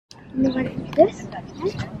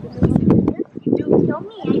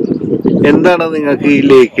എന്താണ് നിങ്ങൾക്ക് ഈ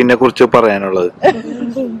ലേക്കിനെ കുറിച്ച് പറയാനുള്ളത്?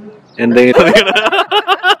 എന്തെങ്കിലും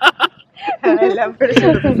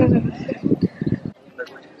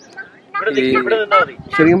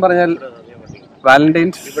ശരിക്കും പറഞ്ഞാൽ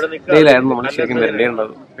വാലന്റൈൻസ് ഡേയിലായിരുന്നു നമ്മൾ ശരിക്കും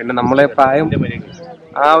വരേണ്ടത്. പിന്നെ നമ്മളെ പ്രായം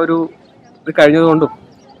ആ ഒരു ഇത് കഴിഞ്ഞതുകൊണ്ടും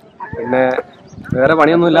പിന്നെ വേറെ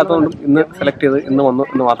പണിയൊന്നും ഇല്ലാത്തതുകൊണ്ടും ഇന്ന് സെലക്ട് ചെയ്ത് ഇന്ന് വന്നു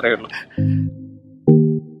എന്ന് മാത്രമേ ഉള്ളൂ.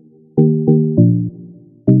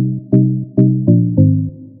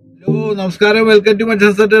 ഹലോ, നമസ്കാരം. Welcome to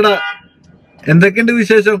മച്ചാൻസ്. എന്തൊക്കെയുണ്ട്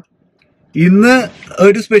വിശേഷം? ഇന്ന്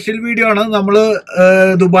ഒരു സ്പെഷ്യൽ വീഡിയോ ആണ്. നമ്മള്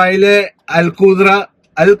ദുബായിലെ അൽ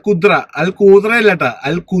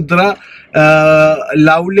ഖുദ്ര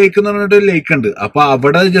ലവ് ലേക്ക് എന്ന് പറഞ്ഞിട്ട് ഒരു ലേക്ക് ഉണ്ട്. അപ്പൊ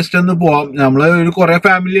അവിടെ ജസ്റ്റ് ഒന്ന് പോവാം. നമ്മള് ഒരു കുറെ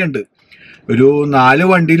ഫാമിലി ഉണ്ട്, ഒരു 4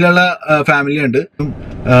 വണ്ടിയിലുള്ള ഫാമിലി ഉണ്ട്.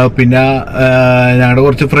 പിന്നെ ഞങ്ങളുടെ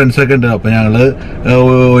കുറച്ച് ഫ്രണ്ട്സ് ഒക്കെ ഉണ്ട്. അപ്പൊ ഞങ്ങള്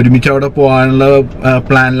ഒരുമിച്ച് അവിടെ പോകാനുള്ള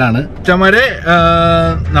പ്ലാനിലാണ്. അച്ഛന്മാരെ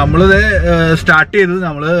നമ്മളിത് സ്റ്റാർട്ട് ചെയ്ത്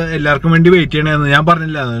നമ്മള് എല്ലാവർക്കും വേണ്ടി വെയിറ്റ് ചെയ്യണമെന്ന് ഞാൻ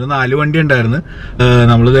പറഞ്ഞില്ല. ഒരു 4 വണ്ടി ഉണ്ടായിരുന്നു.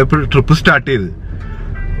 നമ്മളിത് ട്രിപ്പ് സ്റ്റാർട്ട് ചെയ്ത്.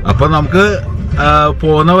 അപ്പൊ നമുക്ക്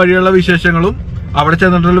പോകുന്ന വഴിയുള്ള വിശേഷങ്ങളും അവിടെ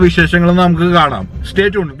ചെന്നിട്ടുള്ള വിശേഷങ്ങളും നമുക്ക് കാണാം. Stay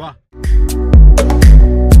tuned. ബാ.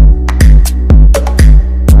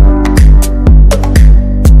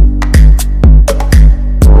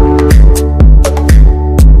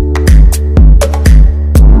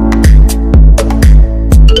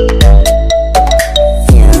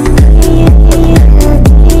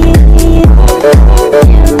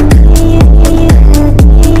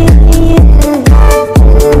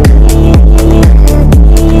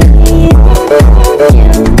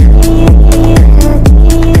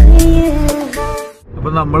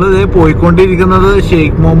 നമ്മളിത് പോയിക്കൊണ്ടിരിക്കുന്നത്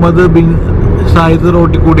ഷെയ്ഖ് മുഹമ്മദ് ബിൻ സായിദ്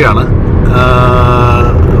റോഡിൽ കൂടിയാണ്.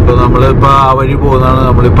 അപ്പൊ നമ്മളിപ്പോ ആ വഴി പോകുന്നതാണ്.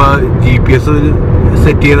 നമ്മളിപ്പോ GPS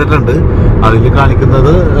സെറ്റ് ചെയ്തിട്ടുണ്ട്. അതിൽ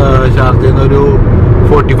കാണിക്കുന്നത് ഷാർജയിൽ നിന്ന് ഒരു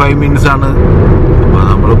 45 മിനിറ്റ്സ് ആണ്. അപ്പൊ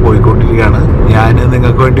നമ്മൾ പോയിക്കൊണ്ടിരിക്കുകയാണ്. ഞാൻ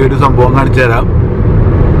നിങ്ങൾക്ക് വേണ്ടി ഒരു സംഭവം കാണിച്ചു തരാം.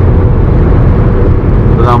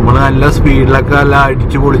 നമ്മൾ നല്ല സ്പീഡിലൊക്കെ നല്ല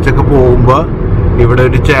അടിച്ചു പൊളിച്ചൊക്കെ പോകുമ്പോ ഇവിടെ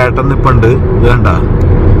ഒരു ചേട്ടൻ നിപ്പുണ്ട്. ഇത് കണ്ട,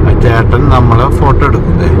 ആ ചേട്ടൻ നമ്മളെ ഫോട്ടോ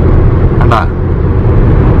എടുക്കുന്നേ കണ്ടാ.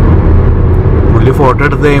 പുള്ളി ഫോട്ടോ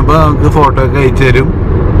എടുത്ത് കഴിയുമ്പോ നമുക്ക് ഫോട്ടോ ഒക്കെ അയച്ചു തരും.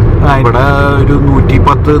 ഇവിടെ ഒരു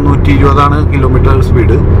 110-120 കിലോമീറ്റർ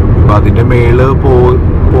സ്പീഡ്. അപ്പൊ അതിന്റെ മേള്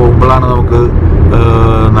പോകുമ്പോഴാണ് നമുക്ക്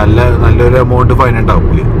നല്ലൊരു എമൗണ്ട് ഫൈൻ ഉണ്ടാവും.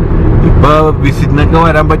 ഇപ്പൊ വിസിറ്റിനൊക്കെ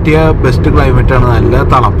വരാൻ പറ്റിയ ബെസ്റ്റ് ക്ലൈമറ്റ് ആണ്. നല്ല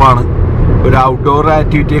തണുപ്പാണ്. ഒരു ഔട്ട്ഡോർ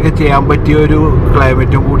ആക്ടിവിറ്റി ഒക്കെ ചെയ്യാൻ പറ്റിയ ഒരു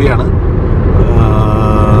ക്ലൈമറ്റും കൂടിയാണ്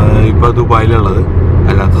ഇപ്പൊ ദുബായിലുള്ളത്.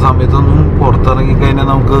 അല്ലാത്ത സമയത്തൊന്നും പുറത്തിറങ്ങി കഴിഞ്ഞാൽ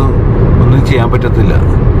നമുക്ക് ഒന്നും ചെയ്യാൻ പറ്റത്തില്ല.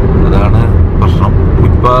 അതാണ് പ്രശ്നം.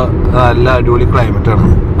 ഇപ്പൊ നല്ല അടിപൊളി ക്ലൈമറ്റ് ആണ്.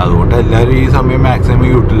 അതുകൊണ്ട് എല്ലാവരും ഈ സമയം മാക്സിമം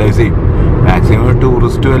യൂട്ടിലൈസ് ചെയ്യും. മാക്സിമം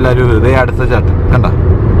ടൂറിസ്റ്റും എല്ലാവരും വെറുതെ അടുത്ത ചാട്ടം കണ്ട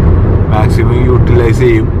മാക്സിമം യൂട്ടിലൈസ്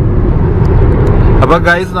ചെയ്യും. അപ്പൊ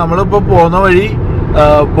ഗൈസ്, നമ്മളിപ്പോ പോകുന്ന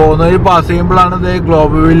വഴി പാസ് ചെയ്യുമ്പോഴാണ് ഇത്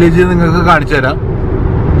ഗ്ലോബൽ വില്ലേജ് നിങ്ങൾക്ക് കാണിച്ചു തരാം.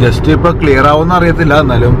 ജസ്റ്റ് ഇപ്പൊ ക്ലിയർ ആവുമെന്ന് അറിയത്തില്ല.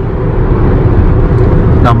 എന്നാലും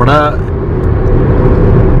നമ്മുടെ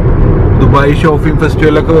ദുബായ് ഷോപ്പിംഗ്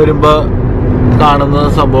ഫെസ്റ്റിവലൊക്കെ വരുമ്പോ കാണുന്ന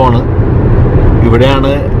സംഭവമാണ്.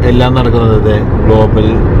 ഇവിടെയാണ് എല്ലാം നടക്കുന്നത്. Global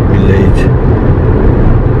village.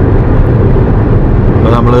 അപ്പൊ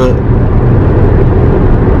നമ്മള്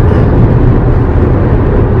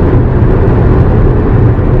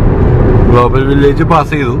ഗ്ലോബൽ വില്ലേജ്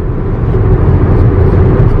പാസ് ചെയ്തു.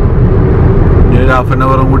 ഇനി ഒരു ഹാഫ് ആൻ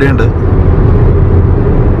അവറും കൂടിയുണ്ട്.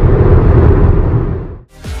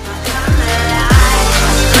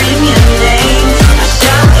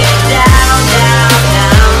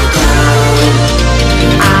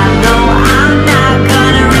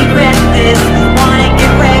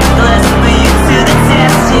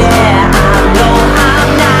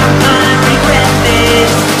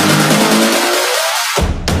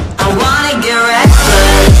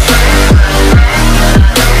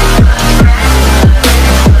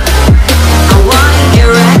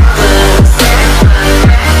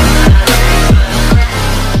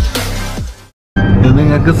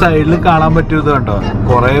 നിങ്ങൾക്ക് സൈഡിൽ കാണാൻ പറ്റിയത് കണ്ടോ,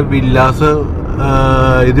 കുറെ വില്ലാസ്.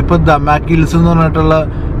 ഇതിപ്പോ ദമാക് ഹിൽസ് എന്ന് പറഞ്ഞിട്ടുള്ള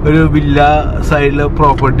ഒരു വില്ല സൈഡില്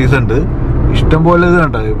പ്രോപ്പർട്ടീസ് ഉണ്ട്. ഇഷ്ടംപോലെ ഇത്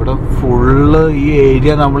കണ്ടോ. ഇവിടെ ഫുള്ള് ഈ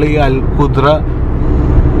ഏരിയ നമ്മൾ ഈ അൽ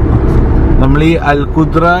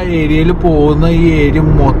ഖുദ്ര ഏരിയയിൽ പോകുന്ന ഈ ഏരിയ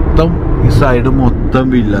മൊത്തം, ഈ സൈഡ് മൊത്തം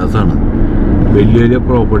വില്ലാസ് ആണ്. വലിയ വലിയ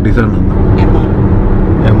പ്രോപ്പർട്ടീസ് ആണ്.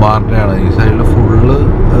 എംആറിന്റെ ആണ്. ഈ സൈഡിൽ ഫുള്ള്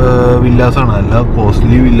വില്ലാസ് ആണ്. നല്ല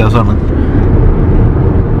കോസ്റ്റ്ലി വില്ലാസ് ആണ്.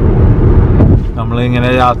 നമ്മളിങ്ങനെ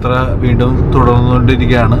യാത്ര വീണ്ടും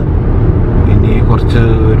തുടർന്നുകൊണ്ടിരിക്കുകയാണ്. ഇനി കുറച്ച്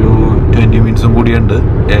ഒരു 20 മിനിറ്റ്സും കൂടിയുണ്ട്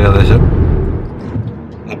ഏകദേശം.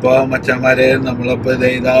 അപ്പൊ മച്ചാന്മാരെ നമ്മളപ്പോ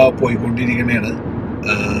ഇതാ പോയിക്കൊണ്ടിരിക്കണേണ്.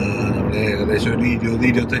 നമ്മള് ഏകദേശം ഒരു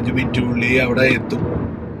 20-25 മിനിറ്റിനുള്ളിൽ അവിടെ എത്തും.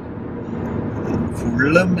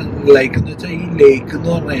 ഫുള്ള് ലൈക്ക് എന്ന് വെച്ചാൽ ഈ ലേക്ക് എന്ന്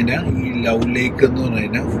പറഞ്ഞു കഴിഞ്ഞാൽ, ഈ ലവ് ലേക്ക് എന്ന് പറഞ്ഞു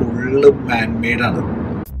കഴിഞ്ഞാൽ ഫുള്ള് മാൻമെയ്ഡ് ആണ്.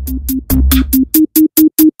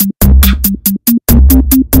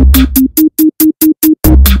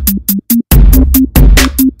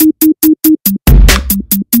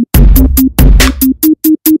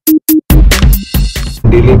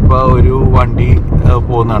 ഇപ്പൊ ഒരു വണ്ടി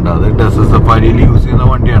പോകുന്നുണ്ട്. അത് ഡെസേർട്ട് സഫാരിയിൽ യൂസ് ചെയ്യുന്ന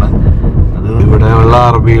വണ്ടിയാണ്. അത് ഇവിടെയുള്ള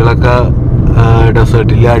അറബികളൊക്കെ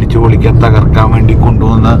ഡെസേർട്ടിൽ അടിച്ചു പൊളിക്കാൻ തകർക്കാൻ വേണ്ടി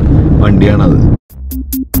കൊണ്ടുവന്ന വണ്ടിയാണത്.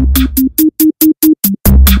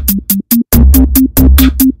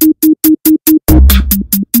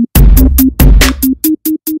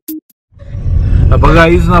 അപ്പൊ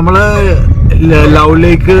ഗൈസ് നമ്മള് ലവ്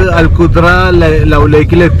ലേക്ക് അൽക്കുത്ര ലവ്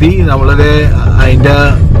ലേക്കിലെത്തി. നമ്മളത് അതിന്റെ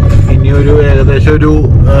ഇനിയൊരു ഏകദേശം ഒരു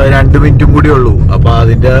 2 മിനിറ്റും കൂടി ഉള്ളൂ. അപ്പൊ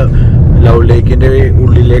അതിന്റെ ലവ് ലേക്കിന്റെ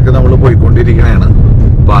ഉള്ളിലേക്ക് നമ്മൾ പോയിക്കൊണ്ടിരിക്കണേണ്.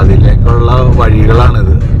 അപ്പൊ അതിലേക്കുള്ള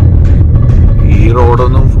വഴികളാണിത്. ഈ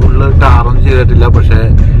റോഡൊന്നും ഫുള്ള് ടാറൊന്നും ചെയ്തിട്ടില്ല. പക്ഷെ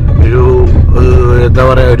ഒരു എന്താ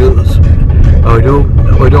പറയാ,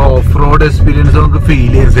 ഒരു ഓഫ് റോഡ് എക്സ്പീരിയൻസ് നമുക്ക്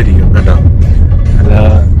ഫീൽ ചെയ്യാൻ ശരിക്കും കേട്ടോ. നല്ല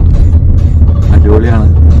അടിപൊളിയാണ്.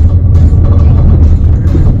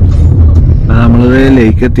 നമ്മളത്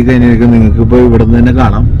ലേക്ക് എത്തിക്കഴിഞ്ഞാൽ നിങ്ങൾക്ക് ഇപ്പൊ ഇവിടെ നിന്ന് തന്നെ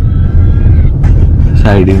കാണാം.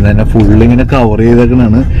 സൈഡിൽ നിന്ന് തന്നെ ഫുള്ള് ഇങ്ങനെ കവർ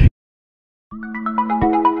ചെയ്തേക്കണാണ്.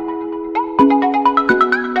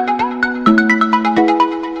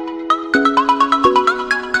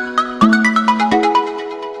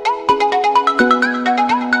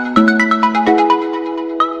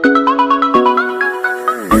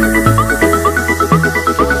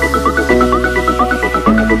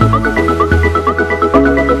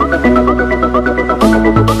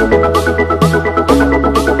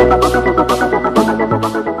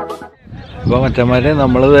 അപ്പോൾ മച്ചന്മാരെ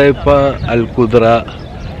നമ്മളിത് ഇപ്പോൾ അൽക്കുദ്ര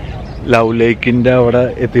ലവ് ലേക്കിൻ്റെ അവിടെ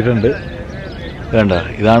എത്തിയിട്ടുണ്ട്. വേണ്ട,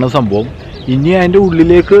 ഇതാണ് സംഭവം. ഇനി അതിൻ്റെ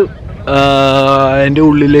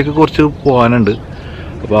ഉള്ളിലേക്ക് കുറച്ച് പോകാനുണ്ട്.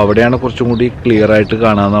 അപ്പോൾ അവിടെയാണ് കുറച്ചും കൂടി ക്ലിയർ ആയിട്ട്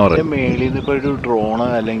കാണാമെന്ന് പറയുന്നത്. മേളിൽ നിന്ന് ഇപ്പോൾ ഒരു ഡ്രോണ്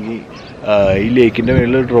അല്ലെങ്കിൽ ഈ ലേക്കിൻ്റെ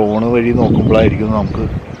മേളിൽ ഡ്രോണ് വഴി നോക്കുമ്പോഴായിരിക്കും നമുക്ക്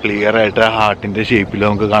ക്ലിയർ ആയിട്ട് ഹാർട്ടിൻ്റെ ഷേപ്പിൽ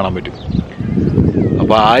നമുക്ക് കാണാൻ പറ്റും.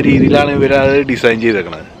 അപ്പോൾ ആ രീതിയിലാണ് ഇവരത് ഡിസൈൻ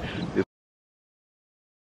ചെയ്തേക്കണത്.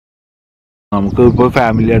 നമുക്ക് ഇപ്പോൾ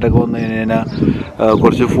ഫാമിലി ആയിട്ടൊക്കെ വന്നു കഴിഞ്ഞാൽ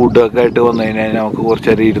കുറച്ച് ഫുഡൊക്കെ ആയിട്ട് വന്നു കഴിഞ്ഞാൽ നമുക്ക് കുറച്ച്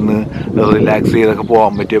നേരം ഇരുന്ന് റിലാക്സ് ചെയ്തൊക്കെ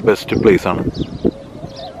പോകാൻ പറ്റിയ ബെസ്റ്റ് പ്ലേസ് ആണ്.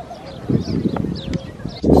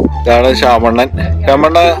 ഇതാണ് ശ്യാമണ്ണൻ.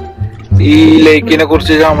 ശ്യാമണ്ണ, ഈ ലേക്കിനെ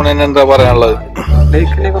കുറിച്ച് ശ്യാമണ്ണൻ എന്താ പറയാനുള്ളത്?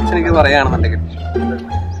 ലേക്കിനെ കുറിച്ച് എനിക്ക് പറയാണെന്നുണ്ടെങ്കിൽ,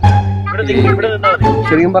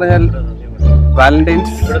 ശരിക്കും പറഞ്ഞാൽ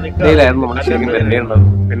വാലന്റൈൻസ് ഡേയിലായിരുന്നു നമ്മൾ ശരിക്കും വരേണ്ടത്.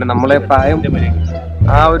 പിന്നെ നമ്മളെ പ്രായം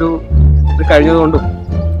ആ ഒരു ഇത് കഴിഞ്ഞതുകൊണ്ടും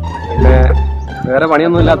പിന്നെ വേറെ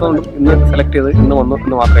പണിയൊന്നും ഇല്ലാത്തതുകൊണ്ടും ഇന്ന് സെലക്ട് ചെയ്ത് ഇന്ന് വന്നു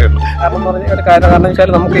എന്ന് മാത്രമേ ഉള്ളൂ. കാരണം എന്ന് പറഞ്ഞാൽ ഒരു കാരണം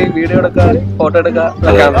വെച്ചാൽ നമുക്ക് ഈ വീഡിയോ എടുക്കാൻ, ഫോട്ടോ എടുക്കുക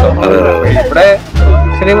ഇതൊക്കെയാണല്ലോ. ഇവിടെ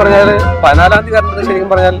ശരിക്കും പറഞ്ഞാൽ 14-ാം തീയതി വരേണ്ടത് ശരിക്കും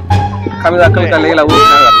പറഞ്ഞാൽ കവിതാക്കൾക്ക് അല്ലെങ്കിൽ ലവ്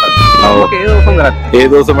നമുക്ക് ഏത് ദിവസം വരാം, ഏത്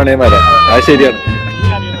ദിവസം വേണേലും വരാം. അത് ശരിയാണ്.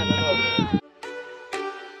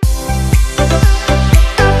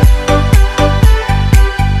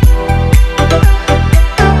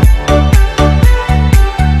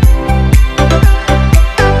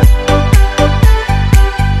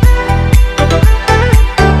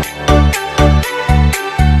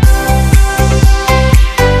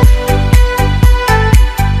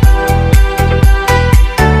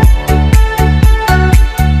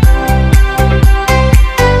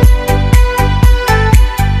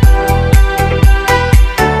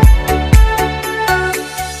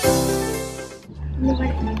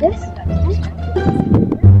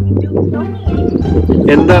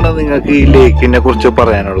 എന്താണ് നിങ്ങൾക്ക് ഈ ലേക്കിനെ കുറിച്ച്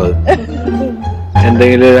പറയാനുള്ളത്?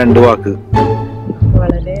 എന്തെങ്കിലും 2 വാക്ക്.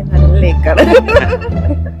 വളരെ നല്ല ലേക്കാണ്.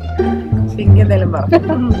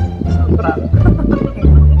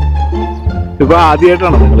 ഇപ്പൊ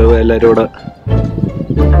ആദ്യമായിട്ടാണോ നിങ്ങൾ എല്ലാരും ഇവിടെ?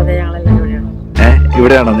 അതെ, ഞങ്ങളെല്ലാവരും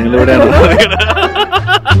ഇവിടെയാണോ? നിങ്ങൾ ഇവിടെയാണോ?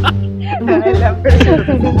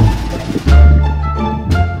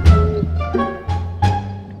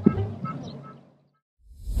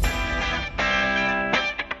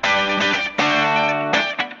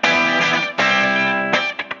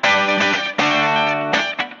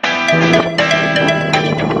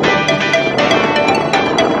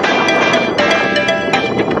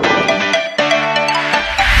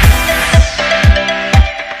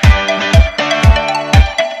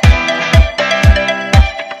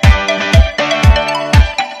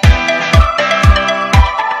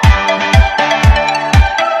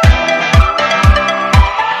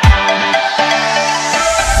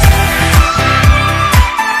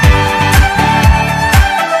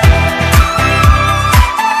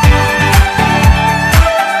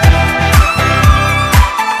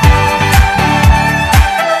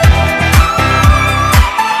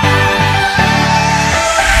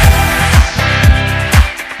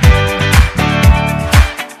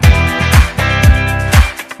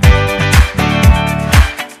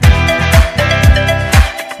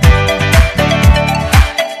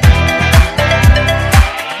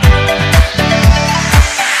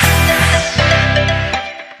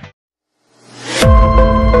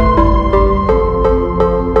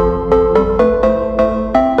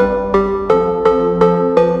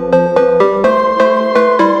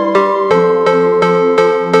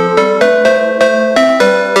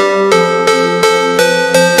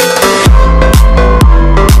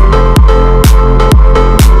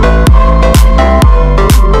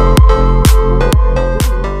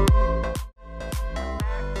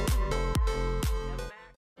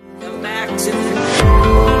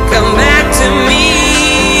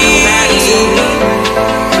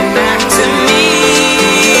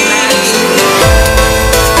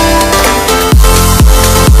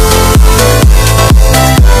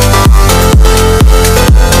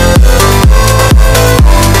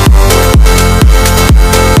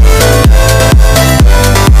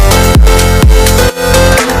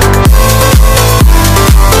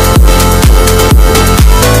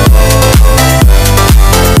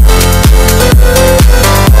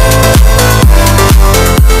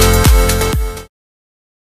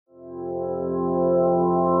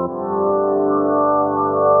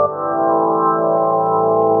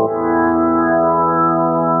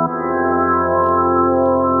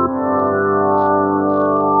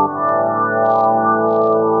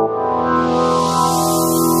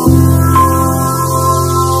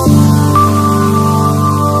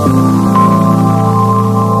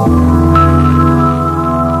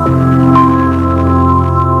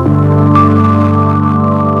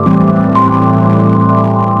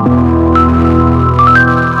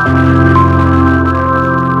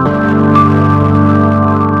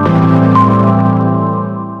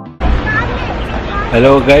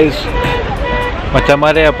 ഹലോ ഗൈസ്,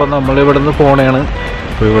 മച്ചന്മാരെ, അപ്പം നമ്മളിവിടെ നിന്ന് പോണേണ്.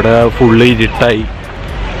 ഇപ്പോൾ ഇവിടെ ഫുള്ള് ഇരുട്ടായി.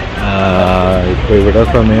 ഇപ്പോൾ ഇവിടെ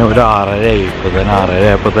സമയം ഒരു 6:30 ഇപ്പോൾ തന്നെ 6:30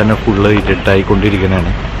 ആയപ്പോൾ തന്നെ ഫുള്ള്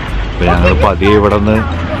ഇരുട്ടായിക്കൊണ്ടിരിക്കുന്നതാണ്. അപ്പോൾ ഞങ്ങൾ പതിയെ ഇവിടെ നിന്ന്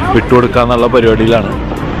വിട്ടുകൊടുക്കാന്നുള്ള പരിപാടിയിലാണ്.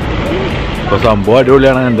 അപ്പോൾ സംഭവം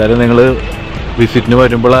അടിപൊളിയാണ്. എന്തായാലും നിങ്ങൾ വിസിറ്റിന്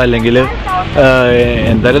വരുമ്പോൾ അല്ലെങ്കിൽ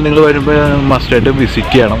എന്തായാലും നിങ്ങൾ വരുമ്പോൾ മസ്റ്റായിട്ട്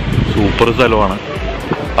വിസിറ്റ് ചെയ്യണം. സൂപ്പർ സ്ഥലമാണ്.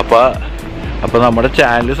 അപ്പോൾ നമ്മുടെ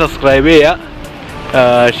ചാനൽ സബ്സ്ക്രൈബ് ചെയ്യുക,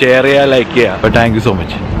 ഷെയർ ചെയ്യുക, ലൈക്ക് ചെയ്യുക. അപ്പോൾ താങ്ക് യു സോ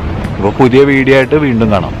മച്ച്. അപ്പോൾ പുതിയ വീഡിയോ ആയിട്ട് വീണ്ടും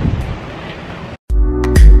കാണാം.